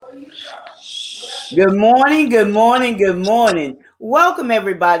Good morning, good morning, good morning. Welcome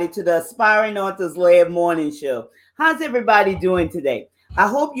everybody to the Aspiring Authors Lab Morning Show. How's everybody doing today? I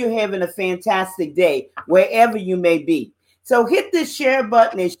hope you're having a fantastic day wherever you may be. So hit this share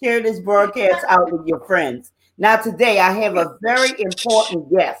button and share this broadcast out with your friends. Now today I have a very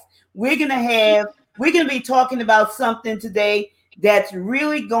important guest. We're going to be talking about something today that's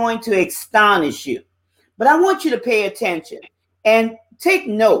really going to astonish you. But I want you to pay attention and take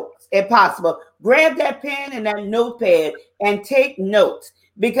notes if possible. Grab that pen and that notepad and take notes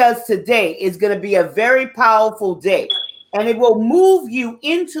because today is going to be a very powerful day and it will move you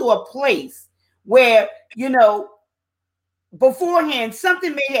into a place where, beforehand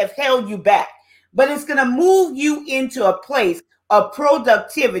something may have held you back, but it's going to move you into a place of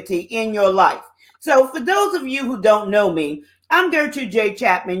productivity in your life. So, for those of you who don't know me, I'm Gertrude J.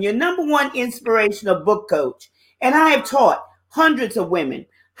 Chapman, your number one inspirational book coach, and I have taught hundreds of women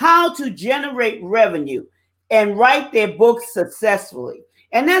how to generate revenue and write their books successfully.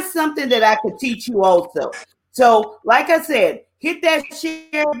 And that's something that I could teach you also. So, like I said, hit that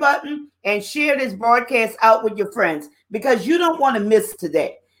share button and share this broadcast out with your friends because you don't want to miss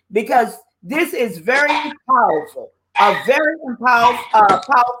today. Because this is very powerful, a very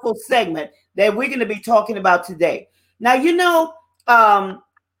powerful segment that we're going to be talking about today. Now,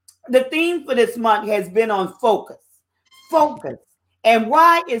 the theme for this month has been on focus. Focus. And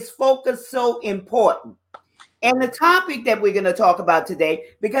why is focus so important? And the topic that we're going to talk about today,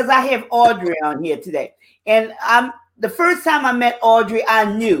 because I have Audrey on here today. And the first time I met Audrey, I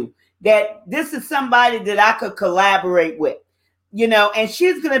knew that this is somebody that I could collaborate with, and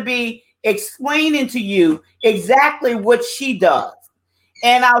she's going to be explaining to you exactly what she does.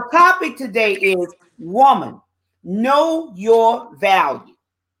 And our topic today is woman, know your value.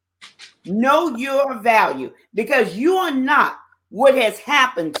 Know your value because you are not what has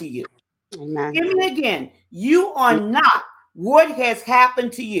happened to you. Amen. Hear me again. You are not what has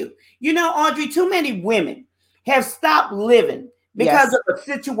happened to you. Audrey, too many women have stopped living because of a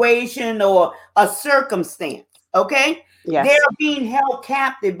situation or a circumstance. Okay? Yes. They're being held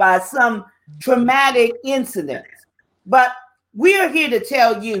captive by some traumatic incidents. But we are here to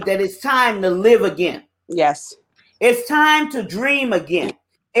tell you that it's time to live again. Yes. It's time to dream again.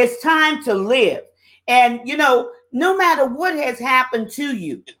 It's time to live. And no matter what has happened to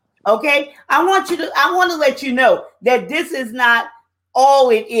you, okay, I want to let you know that this is not all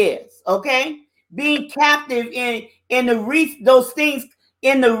it is, okay? Being captive in those things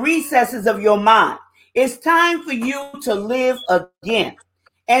in the recesses of your mind. It's time for you to live again.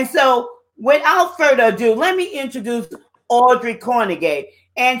 And so, without further ado, let me introduce Audrey Carnegie,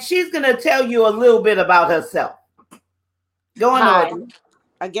 and she's going to tell you a little bit about herself. Go on, Hi. Audrey.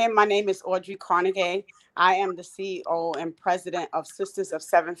 Again, my name is Audrey Carnegie. I am the CEO and president of Sisters of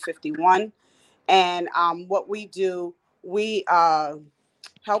 751. And what we do, we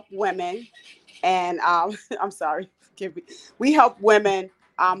help women. And I'm sorry, forgive me. We help women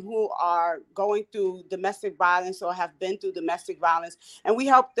who are going through domestic violence or have been through domestic violence. And we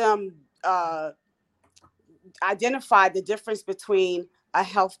help them identify the difference between a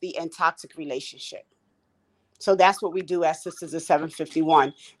healthy and toxic relationship. So that's what we do as Sisters of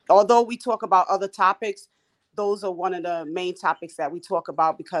 751. Although we talk about other topics, those are one of the main topics that we talk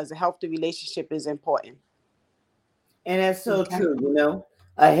about because a healthy relationship is important. And that's so true,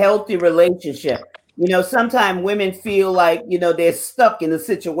 a healthy relationship. Sometimes women feel like, they're stuck in a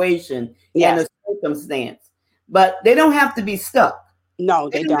situation and Yes. a circumstance, but they don't have to be stuck. No,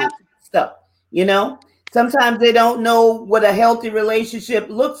 They they don't have don't. to be stuck. Sometimes they don't know what a healthy relationship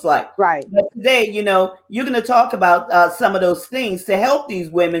looks like. Right. But today, you're going to talk about some of those things to help these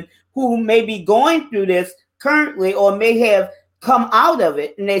women who may be going through this currently or may have come out of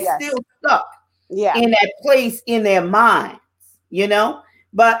it and they're Yes. still stuck Yeah. in that place in their minds,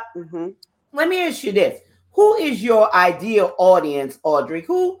 But Mm-hmm. let me ask you this. Who is your ideal audience, Audrey?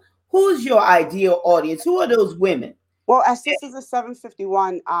 Who's your ideal audience? Who are those women? Well, as Sisters of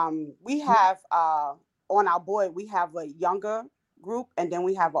 751, we have on our board, we have a younger group and then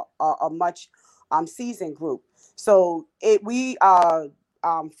we have a much seasoned group. So we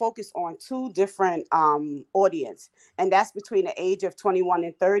focus on two different audience, and that's between the age of 21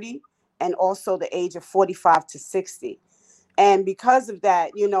 and 30 and also the age of 45 to 60. And because of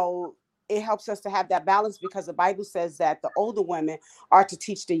that, it helps us to have that balance because the Bible says that the older women are to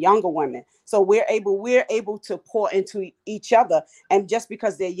teach the younger women. So we're able to pour into each other. And just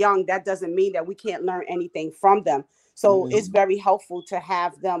because they're young, that doesn't mean that we can't learn anything from them. So it's very helpful to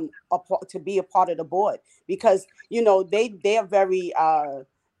have them to be a part of the board because they are very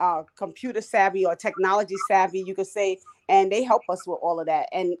computer savvy or technology savvy, you could say, and they help us with all of that,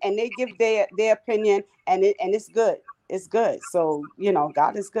 and they give their opinion, and it's good. It's good. So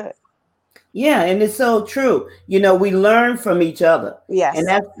God is good. Yeah, and it's so true. We learn from each other. Yes. And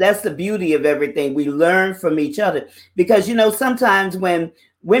that's the beauty of everything. We learn from each other because sometimes when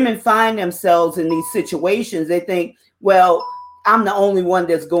women find themselves in these situations, they think, well, I'm the only one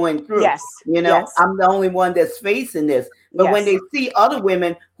that's going through. Yes. Yes. I'm the only one that's facing this. But Yes. when they see other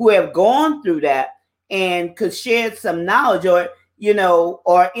women who have gone through that and could share some knowledge, or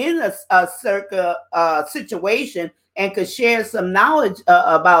or in a situation and could share some knowledge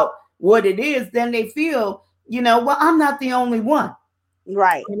about what it is, then they feel, well, I'm not the only one.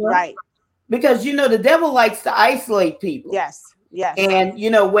 Right. Right. Because the devil likes to isolate people. Yes. Yes. And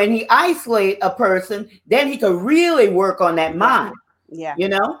when he isolate a person, then he could really work on that mind. Yeah.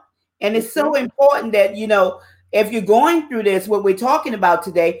 And it's so important that if you're going through this, what we're talking about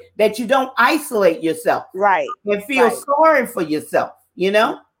today, that you don't isolate yourself. Right. And feel sorry for yourself.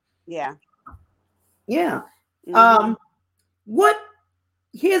 Yeah. Yeah.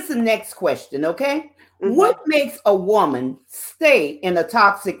 Here's the next question, okay? What makes a woman stay in a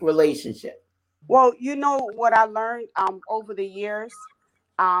toxic relationship? Well, what I learned over the years,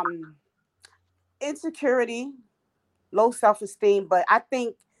 insecurity, low self-esteem, but I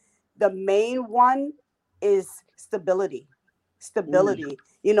think the main one is stability. Stability.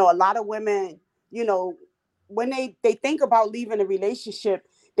 A lot of women, when they think about leaving a relationship,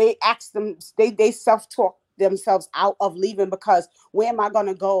 they self-talk themselves out of leaving, because where am I going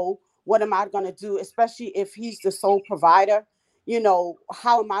to go? What am I going to do? Especially if he's the sole provider,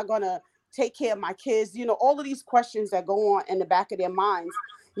 how am I going to take care of my kids? All of these questions that go on in the back of their minds,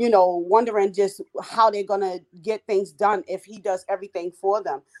 wondering just how they're going to get things done if he does everything for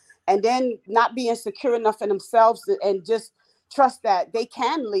them. And then not being secure enough in themselves and just trust that they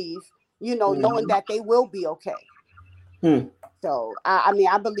can leave, knowing that they will be okay. So,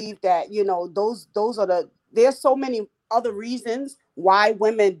 I believe that, those are there's so many other reasons why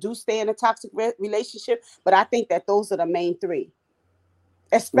women do stay in a toxic relationship, but I think that those are the main three,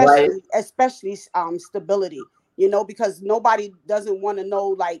 especially stability, because nobody doesn't want to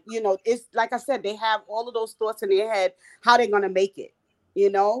know, it's like I said, they have all of those thoughts in their head, how they're going to make it,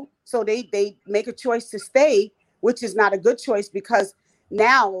 so they make a choice to stay, which is not a good choice, because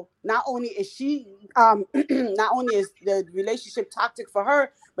now not only is she not only is the relationship toxic for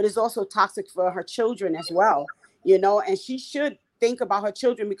her, but it's also toxic for her children as well, and she should think about her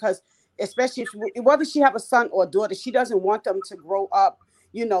children, because especially whether she have a son or a daughter, she doesn't want them to grow up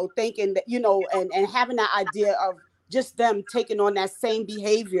thinking that and having that idea of just them taking on that same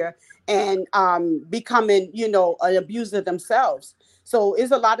behavior and becoming an abuser themselves. So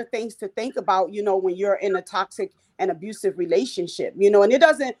it's a lot of things to think about when you're in a toxic and abusive relationship, and it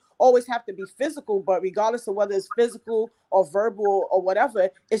doesn't always have to be physical, but regardless of whether it's physical or verbal or whatever,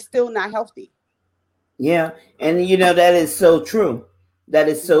 it's still not healthy. Yeah. And that is so true. That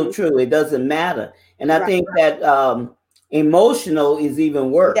is so true. It doesn't matter. And I think that emotional is even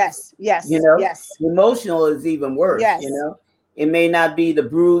worse. Yes. Yes. Emotional is even worse. Yes. It may not be the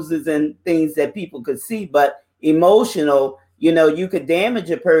bruises and things that people could see, but emotional, you could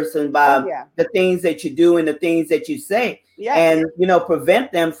damage a person by the things that you do and the things that you say, and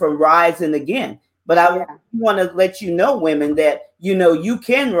prevent them from rising again. But I want to let women, that you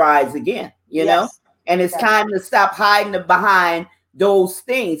can rise again, and it's time to stop hiding behind those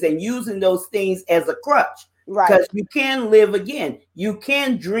things and using those things as a crutch. Because you can live again, you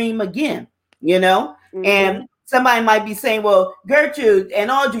can dream again, and somebody might be saying, well, Gertrude and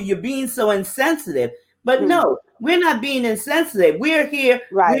Audrey, you're being so insensitive. But no, we're not being insensitive. We're here.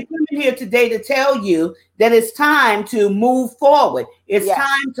 We're coming here today to tell you that it's time to move forward. It's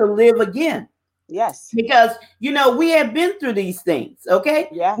time to live again. Yes. Because, we have been through these things. Okay.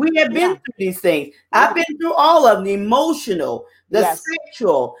 Yeah. We have been through these things. I've been through all of the emotional, the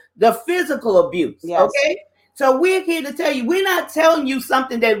sexual, the physical abuse. Yes. Okay. So we're here to tell you, we're not telling you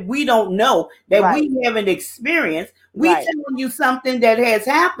something that we don't know, that we haven't experienced. We're telling you something that has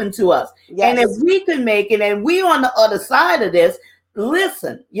happened to us. Yes. And if we can make it, and we're on the other side of this,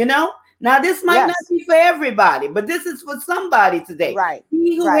 listen, now this might not be for everybody, but this is for somebody today. Right.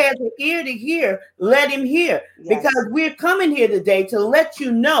 He who has an ear to hear, let him hear. Yes. Because we're coming here today to let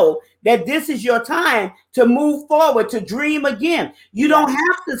you know that this is your time to move forward, to dream again. You don't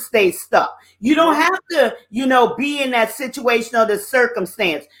have to stay stuck. You don't have to, be in that situation or the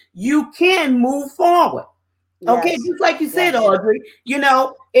circumstance. You can move forward. Okay, just like you said, Audrey,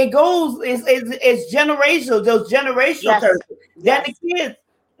 it goes, it's generational, those generational curses. That the kids,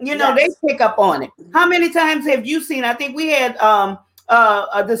 they pick up on it. How many times have you seen, I think we had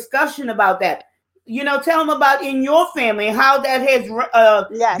a discussion about that. Tell them about in your family, how that has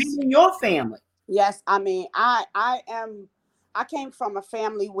Yes. been in your family. Yes. I mean, I came from a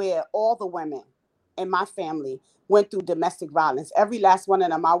family where all the women in my family went through domestic violence. Every last one of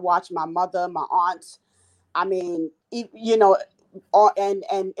them. I watched my mother, my aunts. I mean, and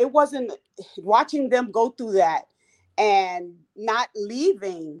it wasn't watching them go through that and not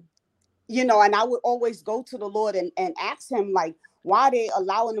leaving, and I would always go to the Lord and ask him, like, why they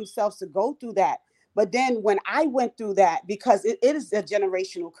allowing themselves to go through that. But then when I went through that, because it is a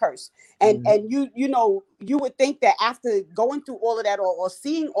generational curse, and you would think that after going through all of that, or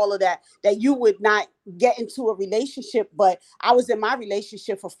seeing all of that, that you would not get into a relationship. But I was in my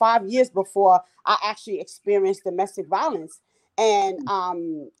relationship for 5 years before I actually experienced domestic violence. And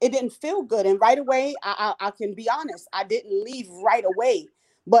it didn't feel good. And right away, I can be honest, I didn't leave right away.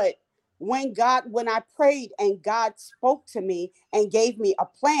 But when I prayed and God spoke to me and gave me a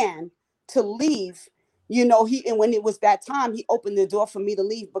plan to leave, and when it was that time, he opened the door for me to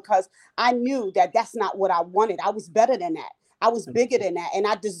leave, because I knew that that's not what I wanted. I was better than that. I was bigger than that, and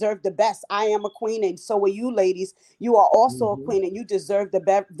I deserve the best. I am a queen, and so are you, ladies. You are also a queen, and you deserve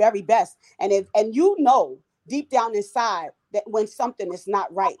the very best. And deep down inside that when something is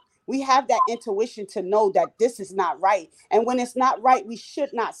not right, we have that intuition to know that this is not right. And when it's not right, we should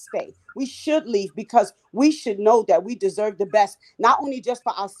not stay. We should leave, because we should know that we deserve the best, not only just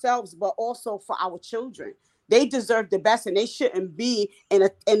for ourselves, but also for our children. They deserve the best, and they shouldn't be in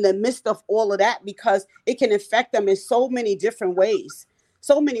the midst of all of that, because it can affect them in so many different ways.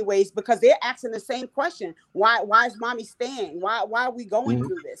 So many ways, because they're asking the same question. Why is mommy staying? Why are we going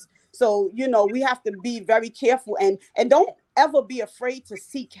through this? So, we have to be very careful, and don't ever be afraid to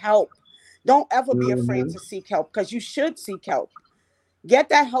seek help. Don't ever be afraid to seek help, because you should seek help. Get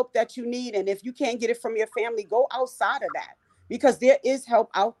that help that you need. And if you can't get it from your family, go outside of that, because there is help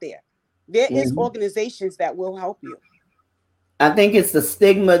out there. There is organizations that will help you. I think it's the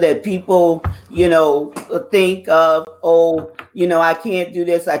stigma that people, think of, I can't do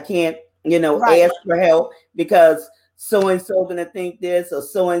this. I can't, Right. ask for help because so-and-so going to think this, or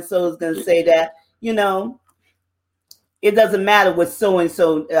so-and-so is going to say that. It doesn't matter what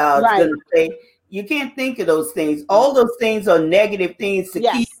so-and-so is Right. going to say. You can't think of those things. All those things are negative things to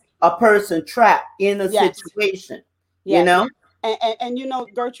keep a person trapped in a situation, Yes.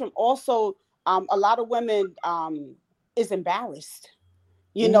 And Gertrude, also, a lot of women is embarrassed.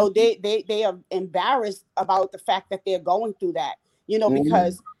 They are embarrassed about the fact that they're going through that,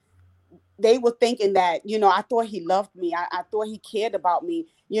 because they were thinking that, I thought he loved me. I thought he cared about me,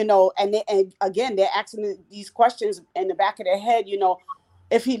 and again, they're asking these questions in the back of their head,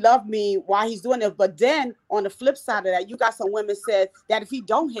 if he loved me, why he's doing it. But then on the flip side of that, you got some women said that if he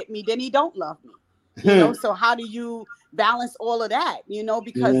don't hit me, then he don't love me. So how do you balance all of that?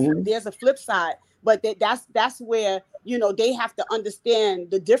 Because there's a flip side. But that's where, they have to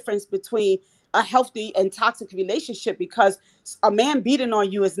understand the difference between a healthy and toxic relationship, because a man beating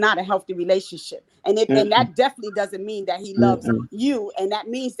on you is not a healthy relationship. And that definitely doesn't mean that he loves you. And that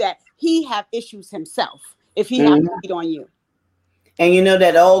means that he have issues himself if he has to beat on you. And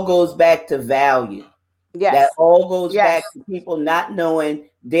that all goes back to value. Yes. That all goes back to people not knowing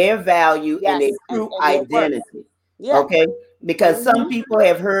their value and their true identity. Okay? Because some people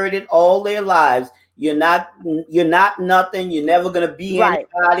have heard it all their lives. You're not nothing. You're never going to be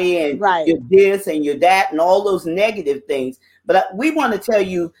anybody. And you're this and you're that and all those negative things. But we want to tell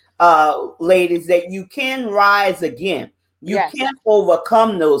you, ladies, that you can rise again. You can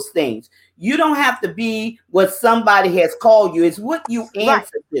overcome those things. You don't have to be what somebody has called you. It's what you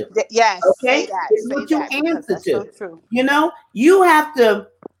answer to. Yes. Okay? It's what you answer to. So you have to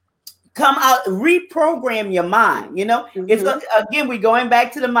come out, reprogram your mind. It's again, we're going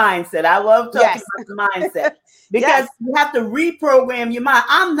back to the mindset. I love talking about the mindset, because you have to reprogram your mind.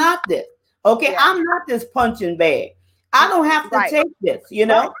 I'm not this. Okay? I'm not this punching bag. I don't have to take this,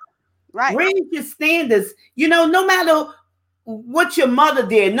 Raise your standards, no matter what your mother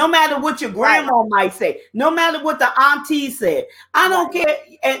did, no matter what your grandma might say, no matter what the auntie said. I don't care.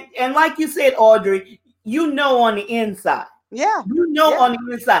 And like you said, Audrey, on the inside. Yeah. On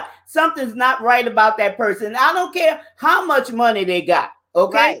the inside, something's not right about that person. I don't care how much money they got.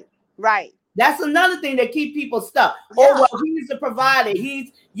 Okay. Right. That's another thing that keep people stuck. Oh, well, he's the provider.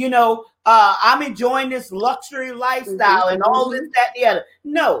 He's, I'm enjoying this luxury lifestyle and all this, that, the other.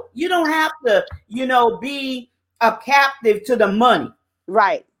 No, you don't have to, be a captive to the money.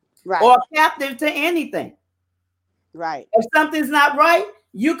 Right. Or a captive to anything. Right. If something's not right,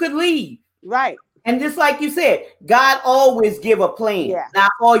 you could leave. Right. And just like you said, God always give a plan. Yeah. Now,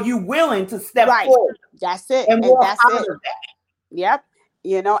 are you willing to step forward? That's it. And walk out of that? Yep.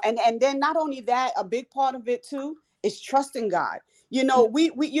 And then not only that, a big part of it too is trusting God.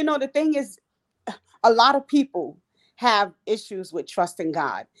 The thing is, a lot of people have issues with trusting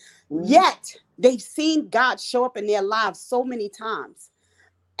God. Mhm. Yet they've seen God show up in their lives so many times.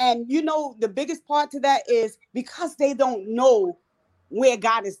 And the biggest part to that is because they don't know where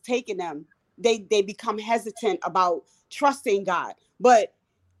God is taking them, they become hesitant about trusting God. But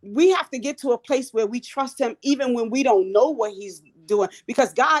we have to get to a place where we trust him even when we don't know what he's doing,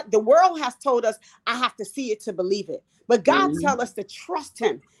 because the world has told us, I have to see it to believe it. But God Mhm. tells us to trust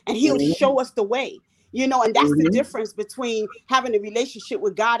him, and he'll Mhm. show us the way. And that's the Mhm. difference between having a relationship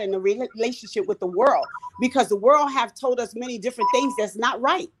with God and a relationship with the world, because the world have told us many different things that's not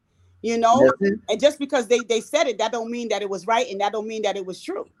right. That's it. And just because they said it, that don't mean that it was right, and that don't mean that it was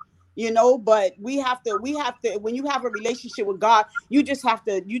true. But we have to when you have a relationship with God, you just have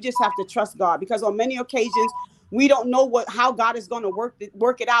to trust God, because on many occasions we don't know how God is going to work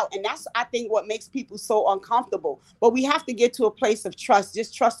it out, and that's, I think, what makes people so uncomfortable. But we have to get to a place of trust,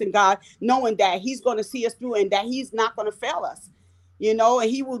 just trusting God, knowing that he's going to see us through and that he's not going to fail us. And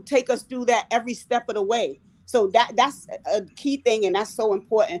he will take us through that every step of the way. So that's a key thing, and that's so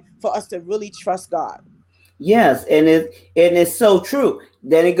important for us to really trust God. Yes, and it's so true.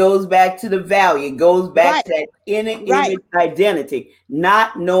 Then it goes back to the value. It goes back Right, to that inner right, image identity,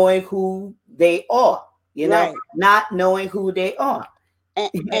 not knowing who they are. right. Not knowing who they are. And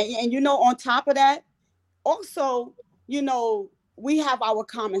on top of that, also, we have our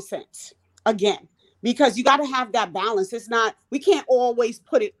common sense again, because you got to have that balance. We can't always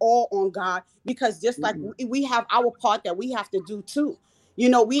put it all on God, because just like Mhm. we have our part that we have to do too.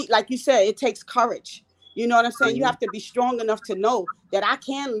 Like you said, it takes courage. You know what I'm saying? You Mhm. have to be strong enough to know that I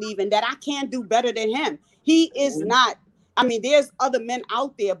can leave and that I can do better than him. He is Mhm. not, I mean, there's other men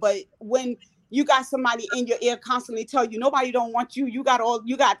out there, but when you got somebody in your ear constantly tell you nobody don't want you, you got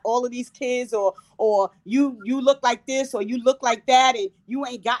all of these kids, or you look like this, or you look like that, and you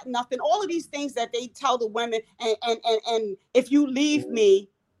ain't got nothing, all of these things that they tell the women, and if you leave me,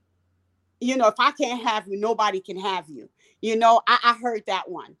 if I can't have you, nobody can have you. I heard that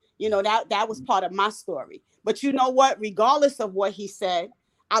one. That was part of my story. But you know what? Regardless of what he said,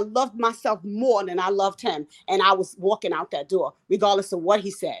 I loved myself more than I loved him, and I was walking out that door regardless of what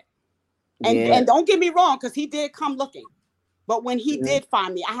he said. and Yeah. and don't get me wrong, because he did come looking. But when he Mhm. did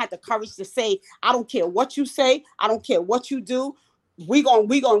find me, I had the courage to say, I don't care what you say, I don't care what you do. We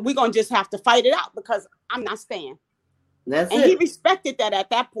gonna just have to fight it out, because I'm not staying. That's And he it. respected that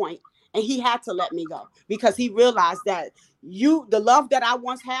at that point, and he had to let me go, because he realized that the love that I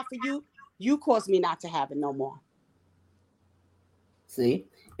once had for you, you caused me not to have it no more. See,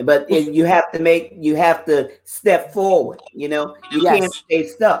 but you have to step forward. You can't Yes. stay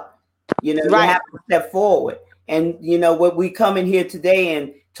stuck. You Right. have to step forward. And what we come in here today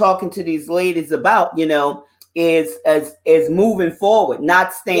and talking to these ladies about, is moving forward,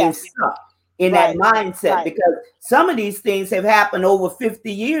 not staying Yes. stuck in that Right. mindset, Right. because some of these things have happened over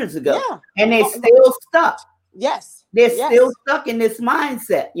 50 years ago, Yeah. and they're Lo- lo- still stuck. yes. They're still Yes. stuck in this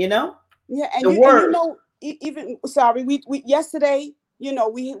mindset. Yeah, and The you word. know, even, sorry, we yesterday,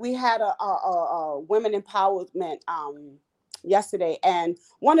 we had a women empowerment yesterday, and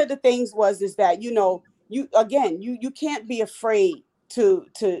one of the things was is that you can't be afraid to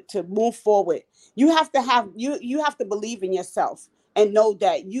move forward. You have to believe in yourself and know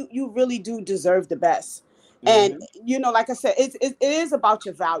that you really do deserve the best. And Mhm. like I said, it is about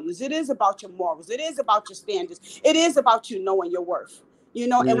your values, it is about your morals, it is about your standards, it is about you knowing your worth. And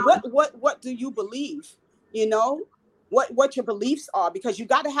Mhm. what do you believe? you know what your beliefs are, because you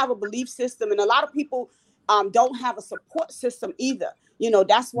got to have a belief system, and a lot of people don't have a support system either.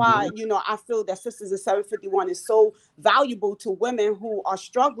 That's why Mhm. I feel that Sisters in 751 is so valuable to women who are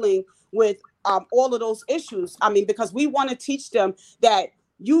struggling with all of those issues. I mean, because we want to teach them that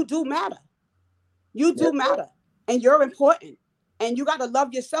you do matter, you do That's it. matter, and you're important. And you got to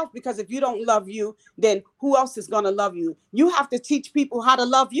love yourself, because if you don't love you, then who else is going to love you? You have to teach people how to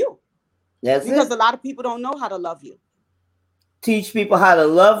love you, That's because it. a lot of people don't know how to love you. Teach people how to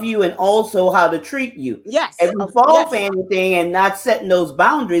love you and also how to treat you. If Yes, you fall for yes, anything and not setting those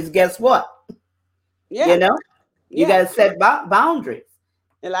boundaries, guess what? You yeah, know, you got yeah. to set boundaries.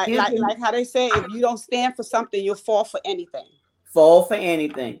 And like Here's like the like how they say, if you don't stand for something, you'll fall for anything. fall for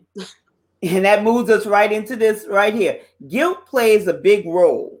anything. And that moves us right into this right here. Guilt plays a big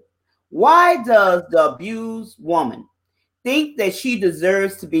role. Why does the abused woman think that she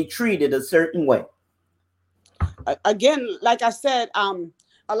deserves to be treated a certain way? Again, like I said,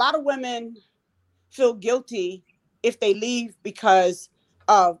 a lot of women feel guilty if they leave because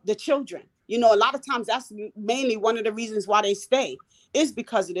of the children. You know, a lot of times that's mainly one of the reasons why they stay is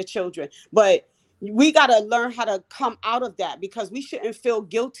because of the children. But we got to learn how to come out of that, because we shouldn't feel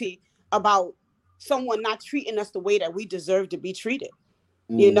guilty about someone not treating us the way that we deserve to be treated.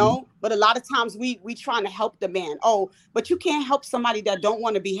 You know, but a lot of times we trying to help the man. Oh, but you can't help somebody that don't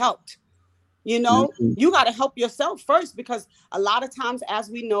want to be helped. You know, you got to help yourself first, because a lot of times, as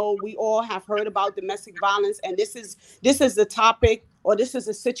we know, we all have heard about domestic violence, and this is the topic, or this is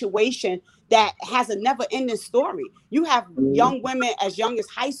a situation that has a never ending story. You have young women as young as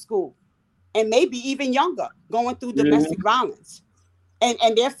high school, and maybe even younger, going through domestic violence.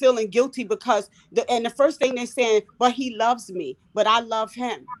 And they're feeling guilty because the first thing they're saying, but he loves me, but I love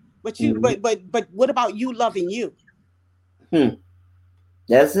him. But but what about you loving you?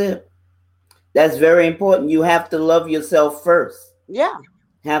 That's it. That's very important. You have to love yourself first. Yeah.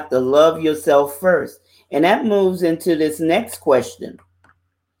 Have to love yourself first. And that moves into this next question.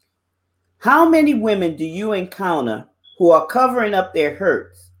 How many women do you encounter who are covering up their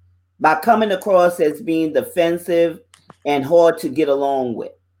hurts by coming across as being defensive and hard to get along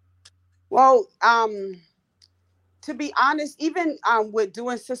with? Well, to be honest, even with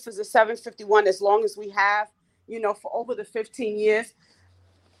doing Sisters of 751, as long as we have, you know, for over the 15 years,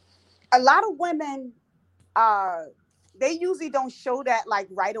 a lot of women, they usually don't show that like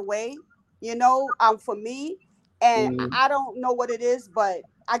right away, you know, for me. And I don't know what it is, but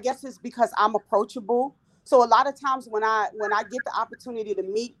I guess it's because I'm approachable. So a lot of times when I get the opportunity to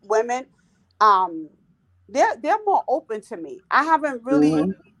meet women, they're more open to me. I haven't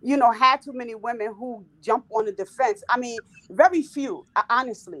really, you know, had too many women who jump on the defense. I mean, very few,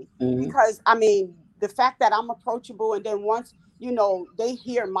 honestly, because I mean, the fact that I'm approachable, and then once, you know, they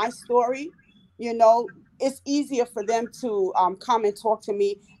hear my story, you know, it's easier for them to come and talk to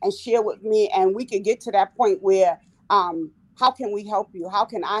me and share with me, and we can get to that point where how can we help you? How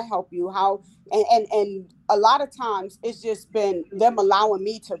can I help you? How and a lot of times it's just been them allowing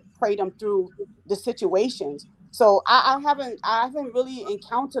me to pray them through the situations. So I haven't really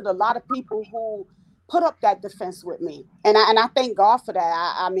encountered a lot of people who put up that defense with me, and I thank God for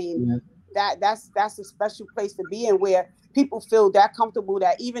that. I mean, that's a special place to be in, where people feel that comfortable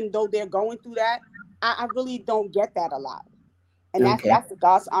that even though they're going through that, I really don't get that a lot, and that's the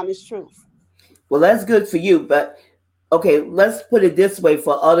God's honest truth. Well, that's good for you, but okay, let's put it this way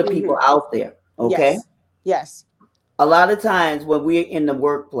for other people out there. Okay. Yes. A lot of times when we're in the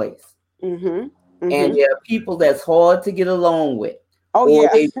workplace, and there are people that's hard to get along with, or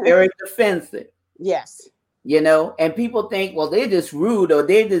they're very defensive. Yes. You know, and people think, well, they're just rude, or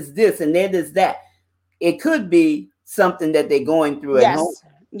they're just this and they're just that. It could be something that they're going through at home.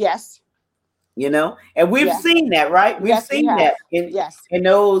 Yes. You know, and we've seen that, right? We've seen that in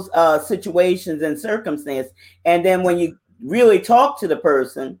those situations and circumstances. And then when you really talk to the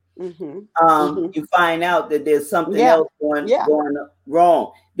person, you find out that there's something else going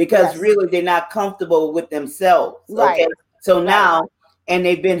wrong, because really they're not comfortable with themselves. Okay. So now, and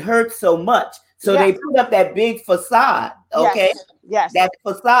they've been hurt so much. So they put up that big facade. Okay. Yes. That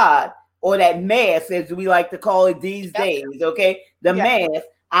facade, or that mask, as we like to call it these days. Okay. The mask.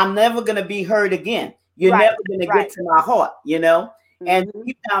 I'm never going to be hurt again. You're never going to get to my heart, you know? And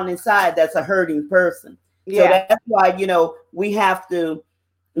deep down inside, that's a hurting person. So that's why, you know, we have to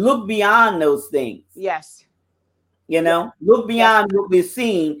look beyond those things. Yes. You know, look beyond what we're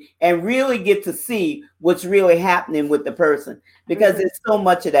seeing and really get to see what's really happening with the person. Because there's so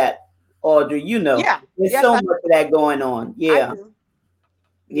much of that, Audrey, you know. There's so much of that going on. Yeah.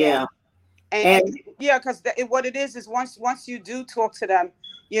 And because what it is once you do talk to them,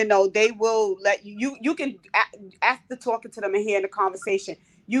 you know, they will let you can, after talking to them and hearing the conversation,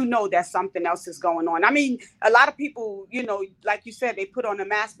 you know that something else is going on. I mean, a lot of people, you know, like you said, they put on a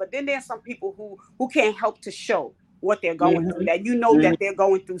mask, but then there's some people who can't help to show what they're going through, that you know that they're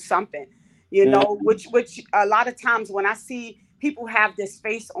going through something, you know, which a lot of times when I see people have this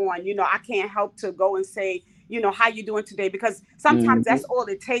face on, you know, I can't help to go and say, you know, how you doing today? Because sometimes that's all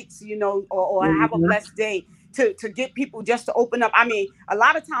it takes, you know, or have a blessed day to get people just to open up. I mean, a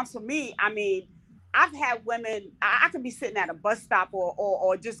lot of times for me, I mean, I've had women, I could be sitting at a bus stop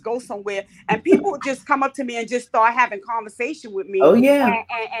or just go somewhere, and people just come up to me and just start having conversation with me.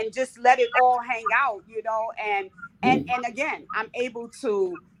 And just let it all hang out, you know, and again, I'm able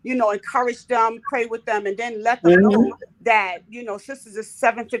to, you know, encourage them, pray with them, and then let them know that, you know, Sisters of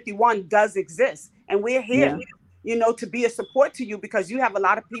 751 does exist, and we're here, you know, to be a support to you, because you have a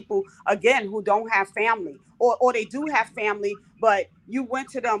lot of people, again, who don't have family, or they do have family, but you went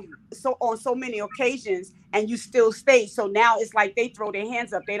to them on so many occasions and you still stayed. So now it's like they throw their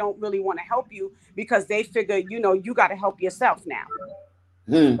hands up. They don't really want to help you because they figure, you know, you got to help yourself now.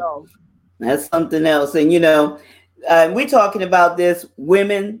 So. That's something else. And we're talking about this.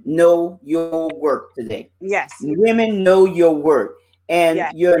 Women know your work today. Yes. Women know your work, and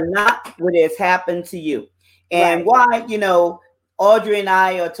Yes. you're not what has happened to you. And Right. why, Audrey and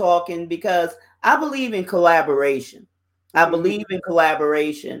I are talking because I believe in collaboration. I believe in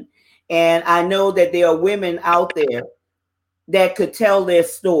collaboration. And I know that there are women out there that could tell their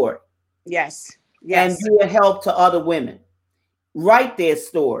story. Yes. And Yes. be a help to other women. Write their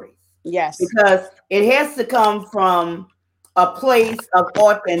stories. Yes. Because it has to come from a place of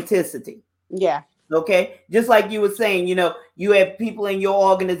authenticity. Yeah. Okay. Just like you were saying, you have people in your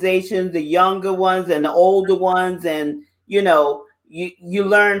organizations, the younger ones and the older ones, and you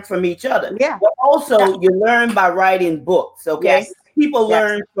learn from each other. Yeah. But also Yeah. you learn by writing books. Okay. Yes. People Yes.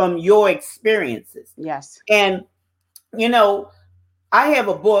 learn from your experiences. Yes. And I have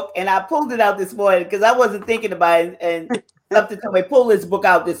a book, and I pulled it out this morning because I wasn't thinking about it, and something told me pull this book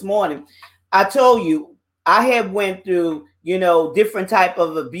out this morning. I told you I have went through different type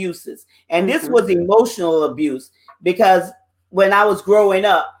of abuses, and this was emotional abuse because when I was growing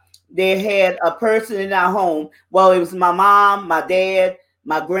up, they had a person in our home. Well, it was my mom, my dad,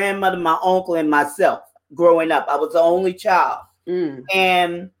 my grandmother, my uncle, and myself. Growing up, I was the only child,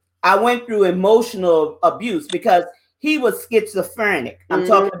 and I went through emotional abuse because he was schizophrenic. I'm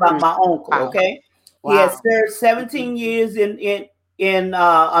talking about my uncle. Wow. Okay, Wow. he had served 17 years in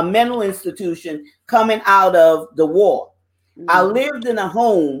a mental institution coming out of the war. I lived in a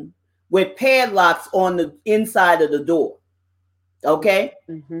home with padlocks on the inside of the door. Okay,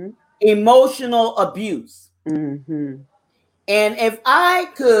 emotional abuse. And if I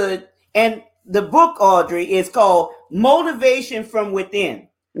could, and the book, Audrey, is called Motivation from Within.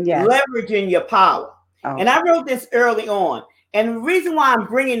 Yes. Leveraging your power. And I wrote this early on. And the reason why I'm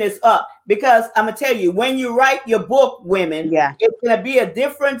bringing this up, because I'm going to tell you, when you write your book, women, it's going to be a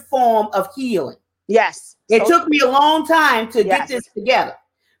different form of healing. Yes. It took me a long time to get this together.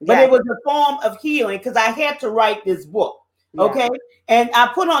 But it was a form of healing because I had to write this book. Okay. And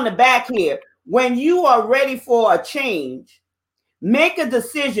I put on the back here, when you are ready for a change, make a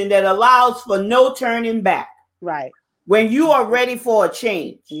decision that allows for no turning back. Right. When you are ready for a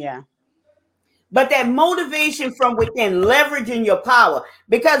change. Yeah. But that motivation from within, leveraging your power.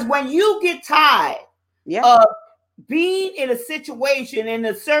 Because when you get tired of being in a situation, in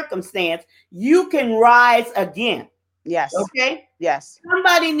a circumstance, you can rise again. Yes. Okay? Yes.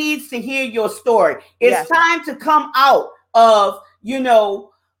 Somebody needs to hear your story. It's time to come out of,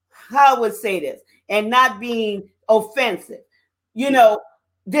 how I would say this, and not being offensive.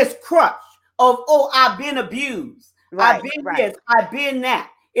 This crush of, I've been abused. Right, I've been this, I've been that.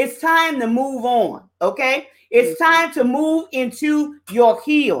 It's time to move on. Okay? It's time to move into your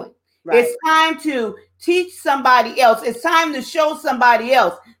healing. Right. It's time to teach somebody else. It's time to show somebody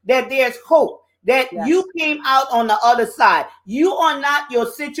else that there's hope, that you came out on the other side. You are not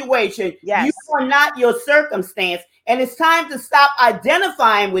your situation. You are not your circumstance. And it's time to stop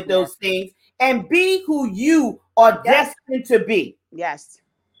identifying with those things and be who you are destined to be. Yes.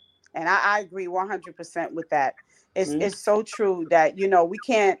 And I agree 100% with that. It's so true that, we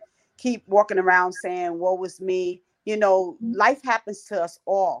can't keep walking around saying, woe is me. Life happens to us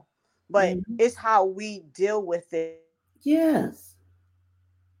all, but it's how we deal with it. Yes.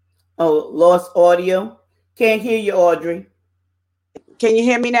 Oh, lost audio. Can't hear you, Audrey. Can you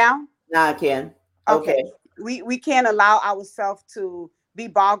hear me now? Now I can. Okay. We can't allow ourselves to be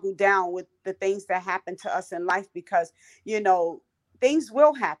boggled down with the things that happen to us in life because, things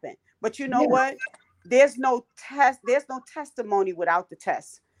will happen. But you know what? There's no testimony without the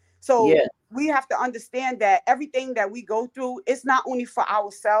test. So we have to understand that everything that we go through is not only for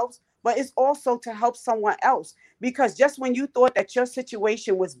ourselves, but it's also to help someone else. Because just when you thought that your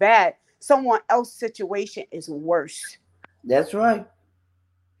situation was bad, someone else's situation is worse. That's right.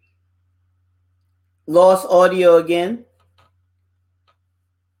 Lost audio again.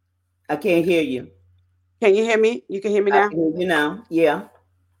 I can't hear you. Can you hear me? You can hear me now? I can hear you now. Yeah.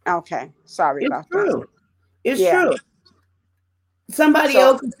 Okay. Sorry about that. It's true. Somebody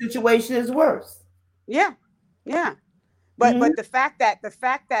else's situation is worse. Yeah. Yeah. But the fact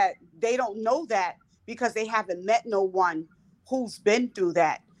that they don't know that because they haven't met no one who's been through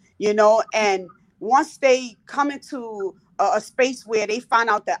that, and once they come into a space where they find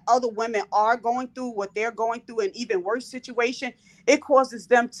out that other women are going through what they're going through, an even worse situation, it causes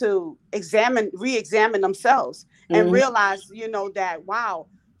them to re-examine themselves and realize, that, wow,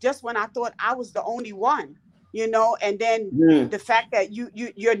 just when I thought I was the only one, and then the fact that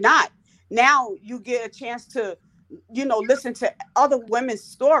you're not, now you get a chance to, listen to other women's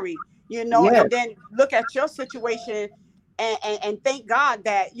story, and then look at your situation and thank God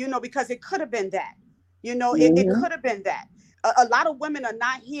that, because it could have been that, it Mm-hmm. could have been that. A lot of women are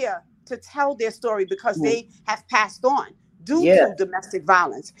not here to tell their story because they have passed on due Yeah. to domestic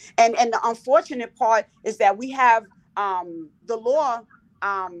violence. And the unfortunate part is that we have the law,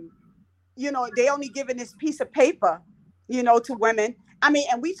 they only given this piece of paper, to women. I mean,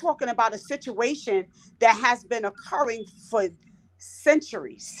 and we talking about a situation that has been occurring for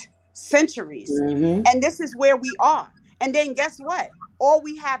centuries. Mm-hmm. And this is where we are. And then guess what? All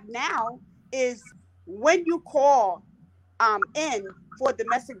we have now is when you call in for a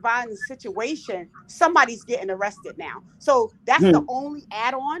domestic violence situation, somebody's getting arrested now. So that's the only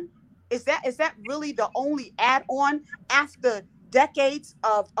add-on. Is that really the only add-on after decades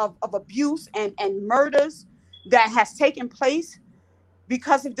of abuse and murders that has taken place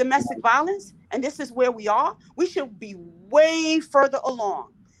because of domestic violence? And this is where we are. We should be way further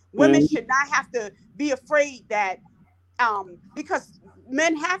along. Women Mm-hmm. should not have to be afraid that because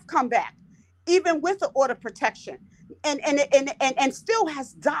men have come back even with the order protection and still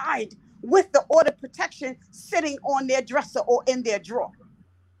has died with the order protection sitting on their dresser or in their drawer.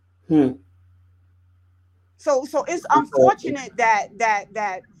 Hmm. So it's unfortunate that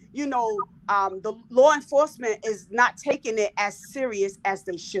the law enforcement is not taking it as serious as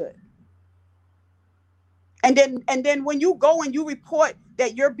they should. And then when you go and you report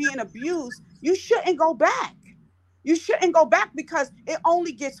that you're being abused, you shouldn't go back. You shouldn't go back because it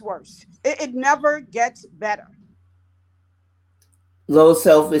only gets worse. It never gets better. Low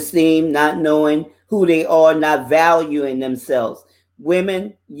self-esteem, not knowing who they are, not valuing themselves.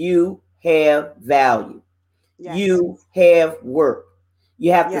 Women, you have value. Yes. You have worth.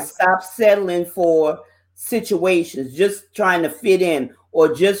 You have to Yes. stop settling for situations, just trying to fit in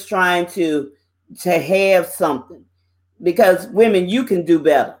or just trying to have something. Because women, you can do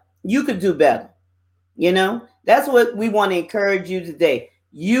better. You could do better. That's what we want to encourage you today.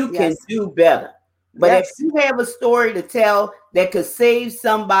 You can Yes. do better. But if Yes. you have a story to tell that could save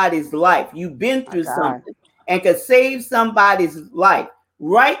somebody's life, you've been My through God. something and could save somebody's life,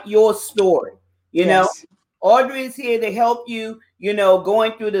 write your story. Yes. Audrey is here to help you,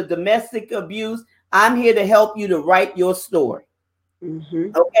 going through the domestic abuse. I'm here to help you to write your story.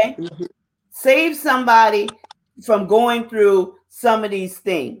 Mm-hmm. Okay? Mm-hmm. Save somebody from going through some of these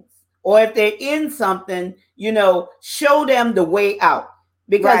things. Or if they're in something, show them the way out.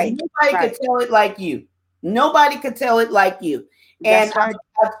 Because Right. nobody Right. could tell it like you. Nobody could tell it like you. And That's right.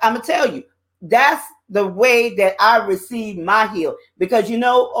 I'm going to tell you, that's the way that I received my heal. Because,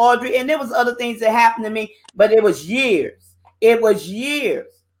 Audrey, and there was other things that happened to me, but it was years. It was years.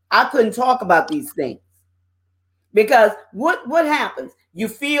 I couldn't talk about these things. Because what happens? You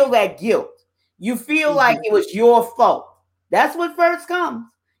feel that guilt. You feel like it was your fault. That's what first comes.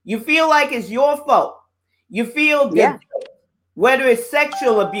 You feel like it's your fault. You feel the guilt, whether it's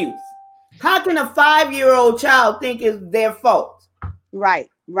sexual abuse. How can a 5-year-old child think it's their fault? Right.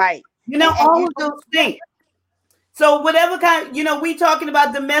 Right. All of those things. So whatever kind, we talking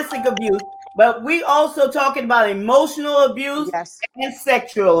about domestic abuse, but we also talking about emotional abuse Yes. and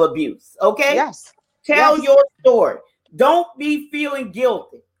sexual abuse. Okay? Yes. Tell Yes. your story. Don't be feeling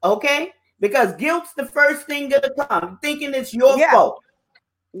guilty, okay? Because guilt's the first thing to come, thinking it's your fault.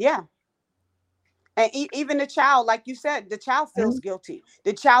 Yeah. And even the child, like you said, the child feels guilty.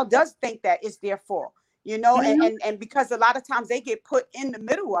 The child does think that it's their fault, and because a lot of times they get put in the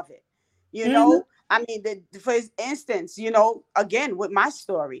middle of it, I mean, for instance, again, with my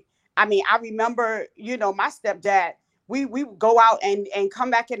story, I mean, I remember, my stepdad, we go out and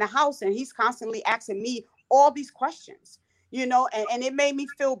come back in the house and he's constantly asking me all these questions, and it made me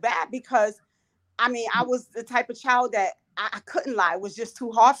feel bad because, I mean, I was the type of child that I couldn't lie. It was just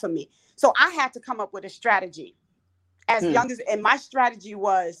too hard for me. So I had to come up with a strategy as young as, and my strategy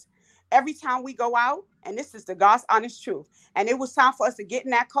was every time we go out, and this is the God's honest truth, and it was time for us to get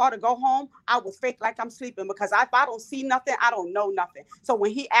in that car to go home, I would fake like I'm sleeping because if I don't see nothing, I don't know nothing. So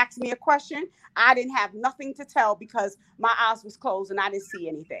when he asked me a question, I didn't have nothing to tell because my eyes was closed and I didn't see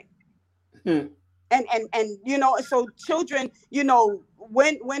anything. And so children,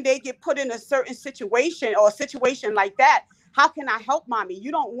 when they get put in a certain situation or a situation like that, how can I help mommy?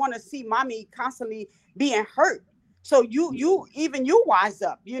 You don't want to see mommy constantly being hurt. So you wise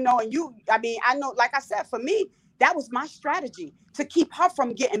up, and I mean, I know, like I said, for me, that was my strategy to keep her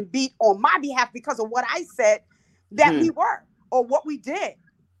from getting beat on my behalf because of what I said that we were or what we did.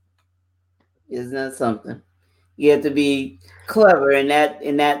 Isn't that something? You have to be clever in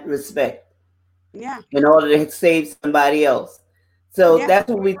that respect. Yeah. In order to save somebody else. So that's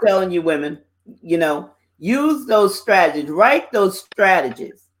what we're telling you, women. Use those strategies, write those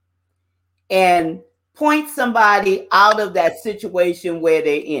strategies, and point somebody out of that situation where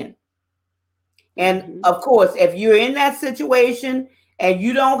they're in. And of course, if you're in that situation and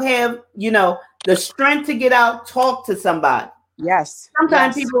you don't have, the strength to get out, talk to somebody. Yes.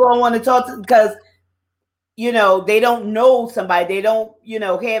 Sometimes people don't want to talk to, because, they don't know somebody. They don't,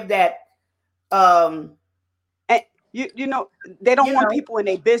 have that. And they don't want people in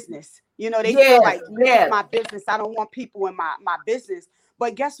their business. They feel like, this is my business. I don't want people in my business.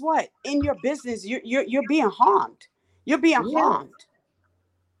 But guess what? In your business, you're being harmed. You're being harmed.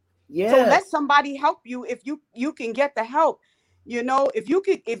 Yeah. So let somebody help you if you can get the help. If you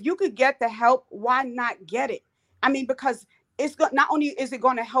could get the help, why not get it? I mean, because it's not only is it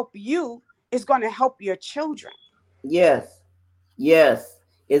going to help you, it's going to help your children. Yes.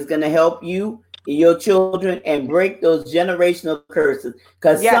 It's going to help you, your children, and break those generational curses,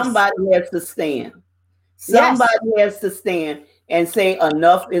 because somebody has to stand. Somebody has to stand and say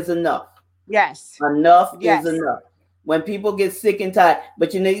enough is enough. Yes. Enough is enough. When people get sick and tired,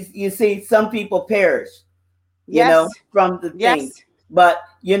 but you see some people perish, from the thing. But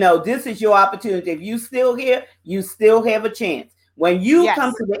this is your opportunity. If you still here, you still have a chance. When you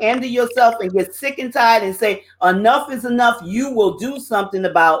come to the end of yourself and get sick and tired and say enough is enough, you will do something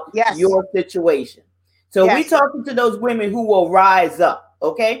about your situation. So we're talking to those women who will rise up.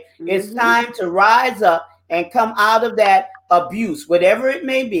 Okay, it's time to rise up and come out of that abuse, whatever it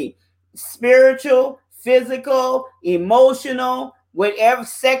may be, spiritual, physical, emotional, whatever,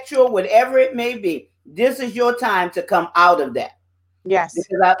 sexual, whatever it may be. This is your time to come out of that. Yes.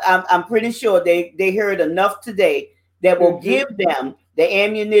 Because I'm pretty sure they heard enough today that will give them the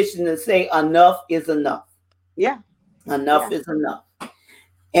ammunition to say enough is enough. Yeah. Enough is enough.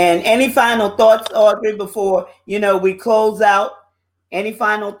 And any final thoughts, Audrey, before, we close out? Any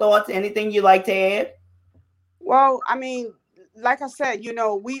final thoughts? Anything you'd like to add? Well, I mean, like I said,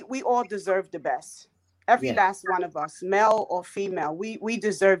 we all deserve the best. Every last one of us, male or female, we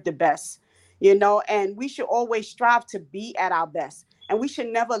deserve the best, and we should always strive to be at our best. And we should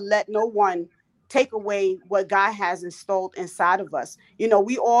never let no one take away what God has installed inside of us.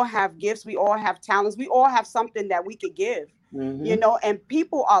 We all have gifts. We all have talents. We all have something that we could give, and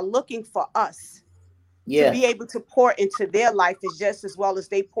people are looking for us to be able to pour into their life just as well as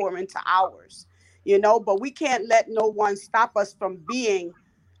they pour into ours, but we can't let no one stop us from being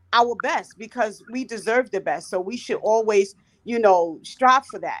our best, because we deserve the best. So we should always, strive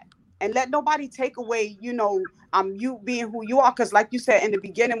for that, and let nobody take away, you being who you are. Because like you said in the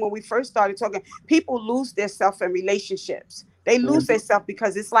beginning, when we first started talking, people lose their self in relationships. They lose their self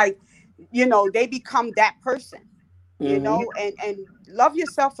because it's like, they become that person, and love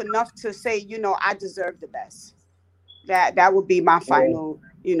yourself enough to say, I deserve the best. That would be my final,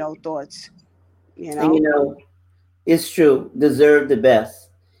 thoughts, And, it's true. Deserve the best.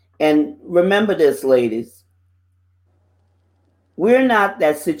 And remember this, ladies. We're not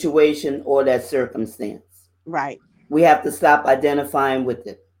that situation or that circumstance. Right. We have to stop identifying with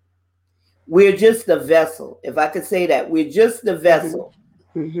it. We're just the vessel. If I could say that, we're just the vessel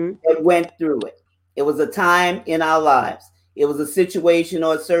that went through it. It was a time in our lives. It was a situation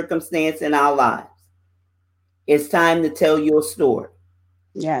or a circumstance in our lives. It's time to tell your story.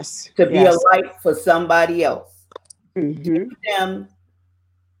 Yes. To be a light for somebody else. Give them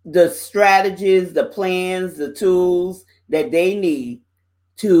the strategies, the plans, the tools that they need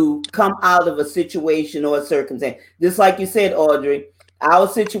to come out of a situation or a circumstance. Just like you said, Audrey, our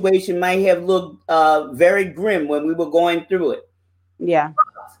situation might have looked very grim when we were going through it. Yeah.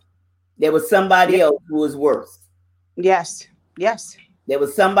 There was somebody else who was worse. Yes. There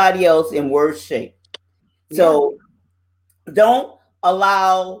was somebody else in worse shape. So don't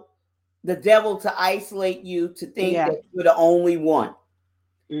allow the devil to isolate you to think that you're the only one.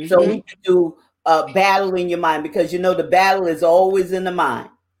 So we can do a battle in your mind, because the battle is always in the mind.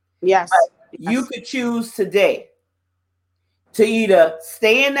 Yes. You could choose today to either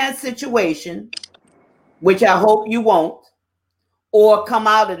stay in that situation, which I hope you won't, or come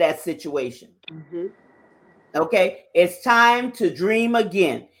out of that situation. Okay? It's time to dream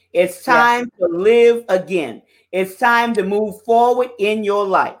again. It's time to live again. It's time to move forward in your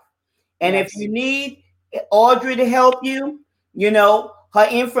life. And if you need Audrey to help you, her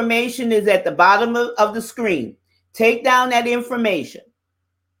information is at the bottom of the screen. Take down that information.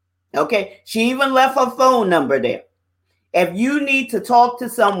 Okay? She even left her phone number there. If you need to talk to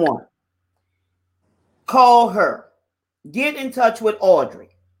someone, call her. Get in touch with Audrey,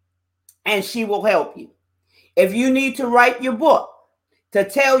 and she will help you. If you need to write your book, to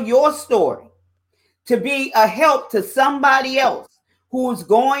tell your story, to be a help to somebody else who's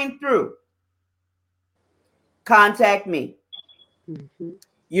going through, contact me.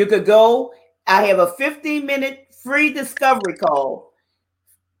 You could go I have a 15-minute free discovery call,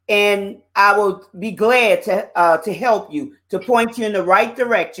 and I will be glad to help you, to point you in the right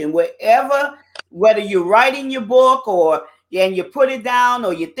direction, whether you're writing your book and you put it down,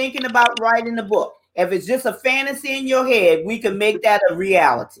 or you're thinking about writing a book. If it's just a fantasy in your head, we can make that a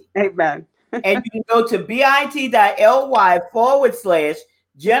reality. Amen. And you can go to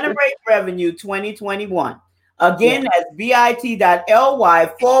bit.ly/generate revenue 2021. Again, that's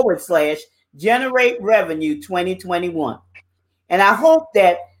bit.ly/generate revenue 2021. And I hope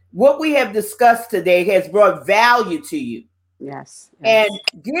that what we have discussed today has brought value to you. Yes. And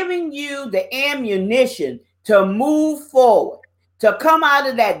giving you the ammunition to move forward, to come out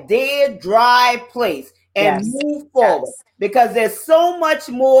of that dead, dry place and move forward, because there's so much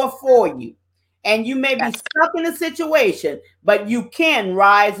more for you. And you may be stuck in a situation, but you can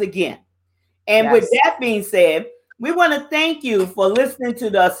rise again. And with that being said, we want to thank you for listening to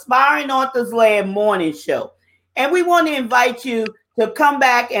the Aspiring Authors Lab morning show. And we want to invite you to come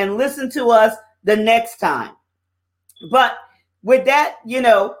back and listen to us the next time. But with that,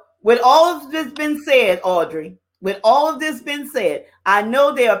 with all of this been said, Audrey, with all of this been said, I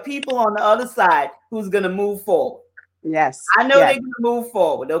know there are people on the other side who's going to move forward. Yes. I know they're going to move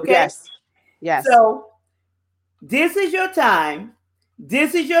forward. Okay. Yes. Yes. So this is your time.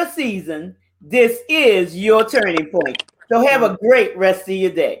 This is your season. This is your turning point. So have a great rest of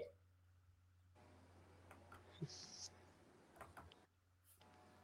your day.